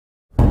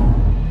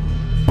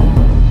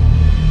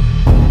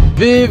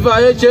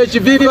Viva HH,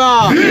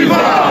 viva!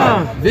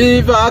 Viva!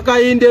 Viva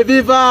Hakainde,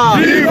 viva!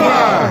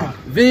 Viva!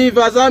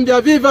 Viva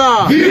Zambia,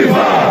 viva!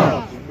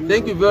 Viva!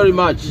 Thank you very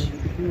much.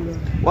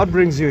 What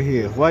brings you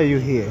here? Why are you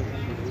here?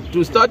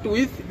 To start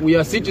with, we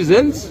are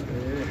citizens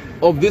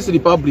of this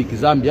republic,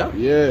 Zambia.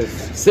 Yes.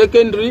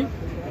 Secondly,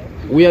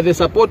 we are the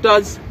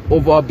supporters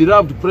of our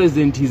beloved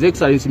president, His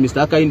Excellency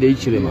Mr. Hakainde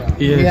Hichilema.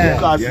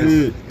 Yes.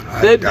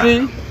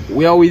 Thirdly,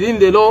 we are within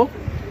the law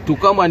to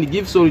come and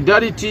give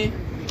solidarity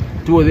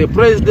to the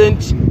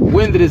president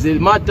when there is a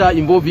matter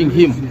involving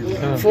him.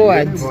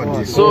 Forward.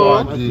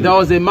 So there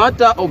was a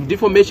matter of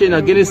defamation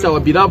against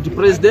our beloved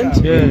president.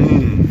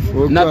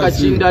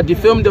 Nakachinda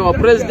defamed our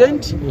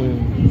president,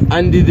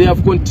 and they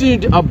have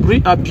continued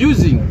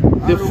abusing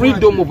the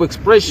freedom of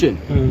expression,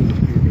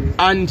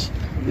 and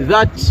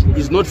that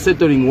is not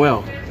settling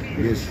well.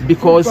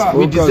 Because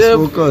we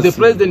deserve, the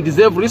president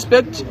deserves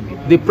respect,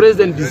 the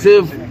president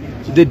deserves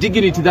the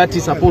dignity that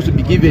is supposed to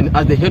be given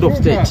as the head of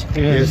state.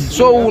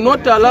 So we will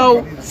not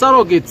allow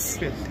surrogates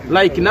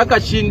like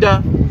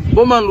Nakachinda,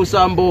 Boman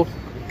Lusambo,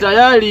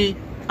 Tayali,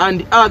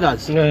 and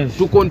others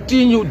to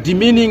continue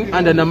demeaning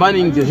and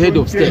undermining the head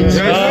of state.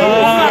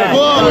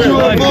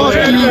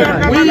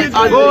 We as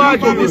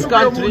people of this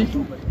country,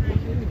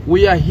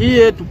 we are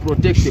here to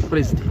protect the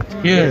president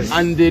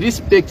and the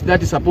respect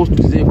that is supposed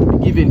to be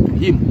given to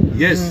him.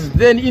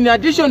 Then in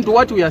addition to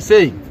what we are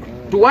saying,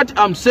 to what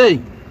I'm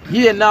saying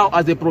here now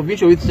as a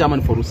provincial youth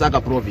chairman for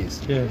Lusaka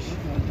province,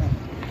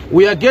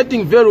 we are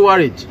getting very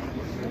worried.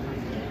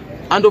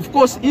 And of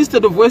course,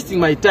 instead of wasting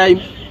my time,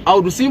 I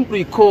would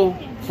simply call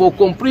for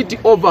complete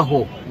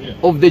overhaul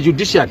of the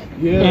judiciary.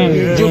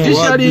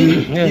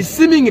 Judiciary is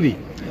seemingly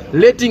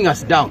letting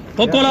us down.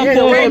 So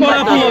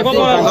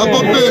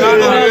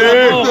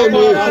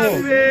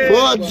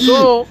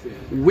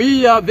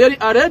we are very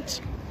alert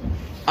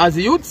as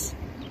youths,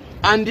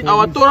 and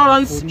our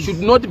tolerance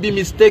should not be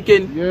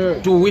mistaken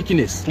to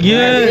weakness. We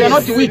are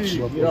not weak.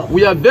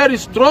 We are very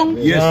strong,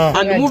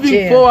 and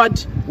moving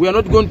forward, we are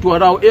not going to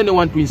allow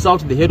anyone to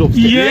insult the head of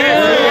state.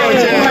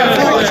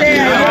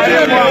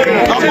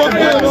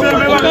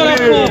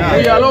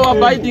 We are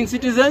law-abiding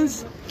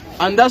citizens,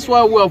 and that's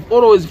why we have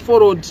always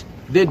followed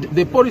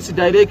the policy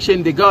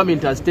direction the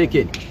government has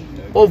taken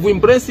of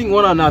embracing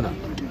one another.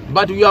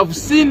 But we have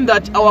seen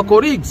that our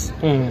colleagues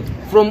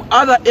from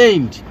other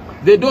end,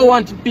 they don't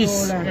want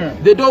peace,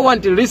 they don't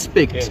want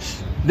respect,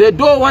 they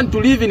don't want to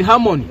live in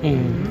harmony.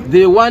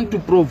 They want to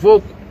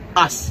provoke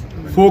us.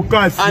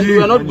 Focus. And we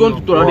are not going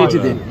to tolerate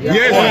them.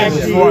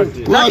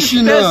 That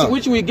space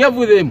which we gave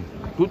with them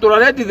to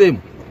tolerate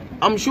them,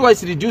 I'm sure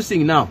it's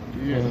reducing now.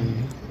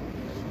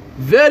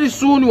 Very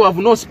soon we have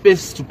no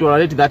space to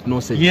tolerate that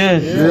nonsense. We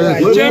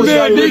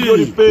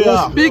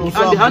speak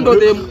and handle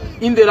them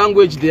in the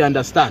language they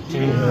understand.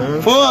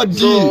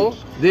 So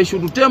they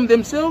should tame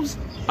themselves,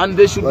 and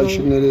they should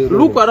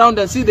look around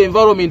and see the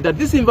environment, that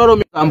this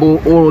environment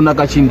or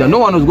Nakachinda, no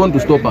one is going to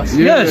stop us.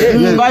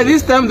 By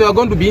this time they are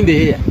going to be in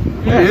the air.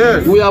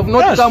 We have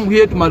not come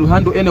here to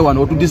manhandle anyone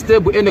or to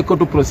disturb any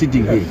court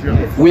proceeding here.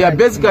 We are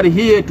basically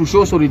here to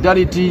show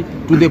solidarity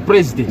to the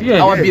president,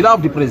 our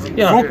beloved president.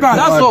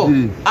 That's all.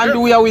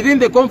 And we are within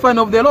the confines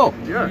of the law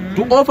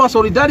to offer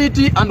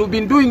solidarity, and we've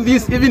been doing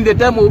this even the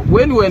time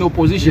when we were in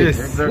opposition.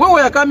 When we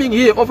are coming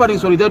here offering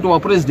solidarity to our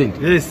president,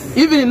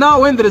 even now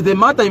when there is a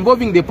matter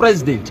involving the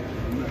president,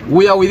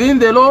 we are within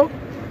the law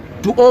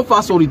to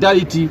offer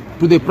solidarity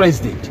to the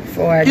president.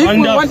 If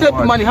we wanted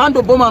to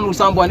manhandle Boman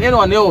Lusambo and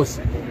anyone else,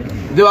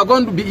 they were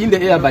going to be in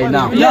the air by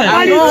now.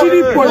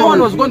 No one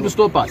was going to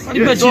stop us.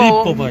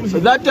 So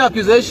that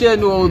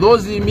accusation or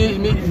those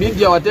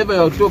media, whatever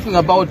you're talking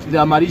about, they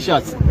are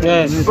malicious.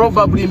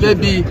 Probably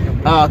maybe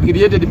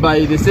created by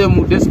the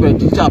same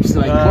desperate chaps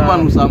like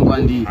Boman Lusambo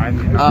and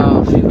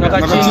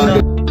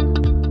Nakachinda.